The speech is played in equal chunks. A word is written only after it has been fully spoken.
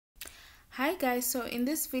Hi guys, so in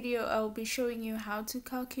this video I'll be showing you how to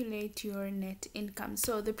calculate your net income.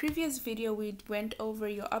 So the previous video we went over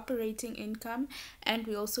your operating income and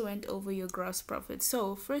we also went over your gross profit.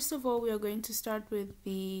 So first of all we are going to start with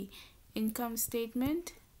the income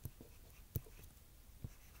statement.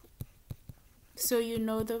 So you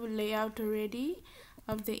know the layout already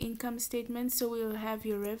of the income statement. So we'll have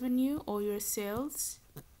your revenue or your sales,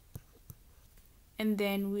 and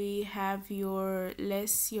then we have your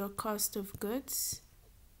less your cost of goods,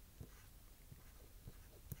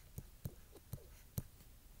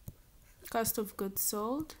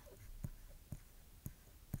 sold.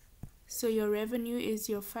 So your revenue is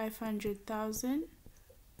your 500,000,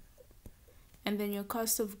 and then your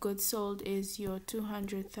cost of goods sold is your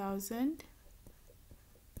 200,000,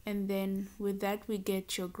 and then with that we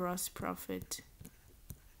get your gross profit,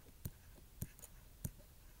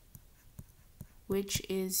 which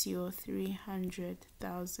is your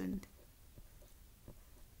 300,000.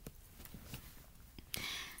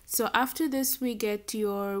 So after this we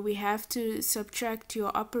have to subtract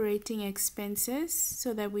your operating expenses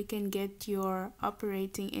so that we can get your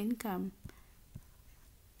operating income.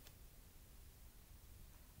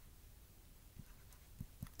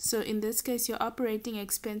 So in this case your operating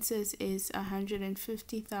expenses is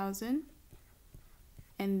 150,000,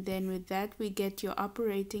 and then with that we get your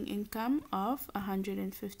operating income of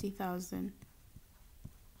 150,000.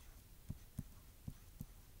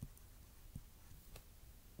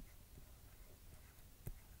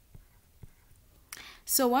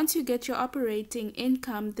 So once you get your operating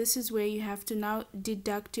income, this is where you have to now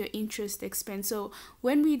deduct your interest expense. So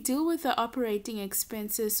when we deal with the operating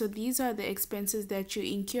expenses, so these are the expenses that you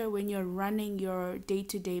incur when you're running your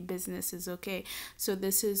day-to-day businesses, okay? So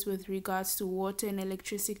this is with regards to water and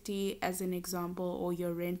electricity as an example, or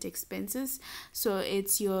your rent expenses. So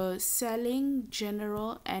it's your selling,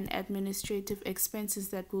 general and administrative expenses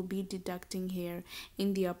that will be deducting here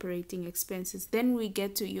in the operating expenses. Then we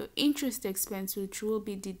get to your interest expense, which will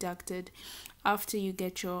be deducted after you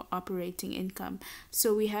get your operating income.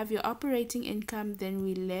 So we have your operating income, then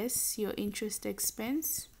we less your interest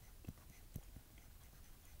expense.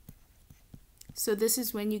 So this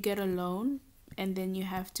is when you get a loan and then you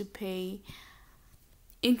have to pay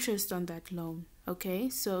interest on that loan, okay?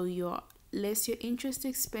 So your less your interest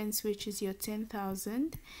expense, which is your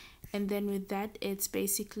 10,000, and then with that it's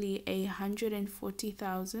basically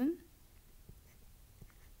 140,000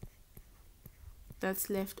 that's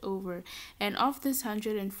left over, and of this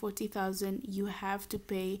 140,000 you have to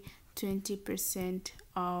pay 20%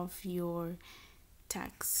 of your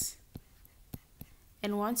tax.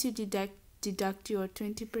 And once you deduct your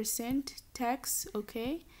 20% tax,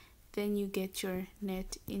 okay, then you get your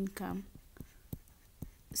net income.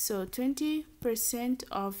 So 20%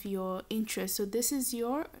 of your interest, so this is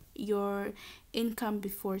your income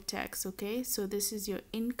before tax, okay? So this is your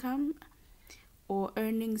income or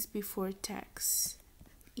earnings before tax,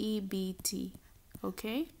 EBT,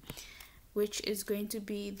 okay, which is going to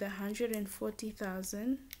be the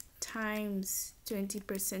 140,000 times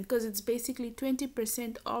 20%, because it's basically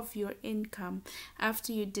 20% of your income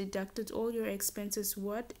after you deducted all your expenses.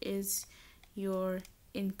 What is your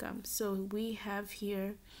income? So we have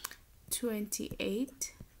here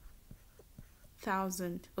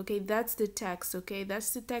 28,000. Okay, that's the tax. Okay,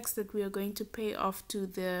 that's the tax that we are going to pay off to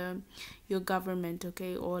your government,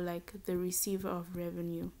 okay, or like the receiver of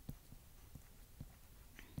revenue.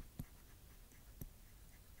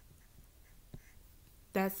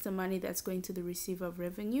 That's the money that's going to the receiver of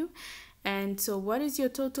revenue. And so what is your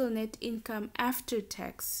total net income after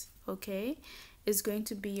tax? Okay, is going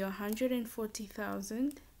to be your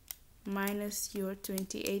 140,000 minus your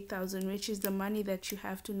 28,000, which is the money that you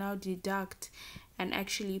have to now deduct and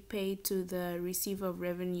actually pay to the receiver of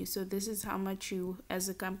revenue. So this is how much you as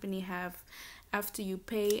a company have after you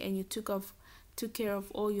pay and you took care of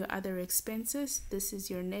all your other expenses. This is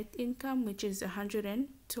your net income, which is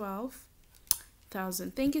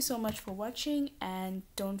 112,000. Thank you so much for watching, and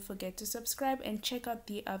don't forget to subscribe and check out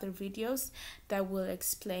the other videos that will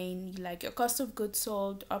explain like your cost of goods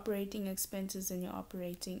sold, operating expenses and your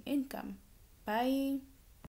operating income. Bye.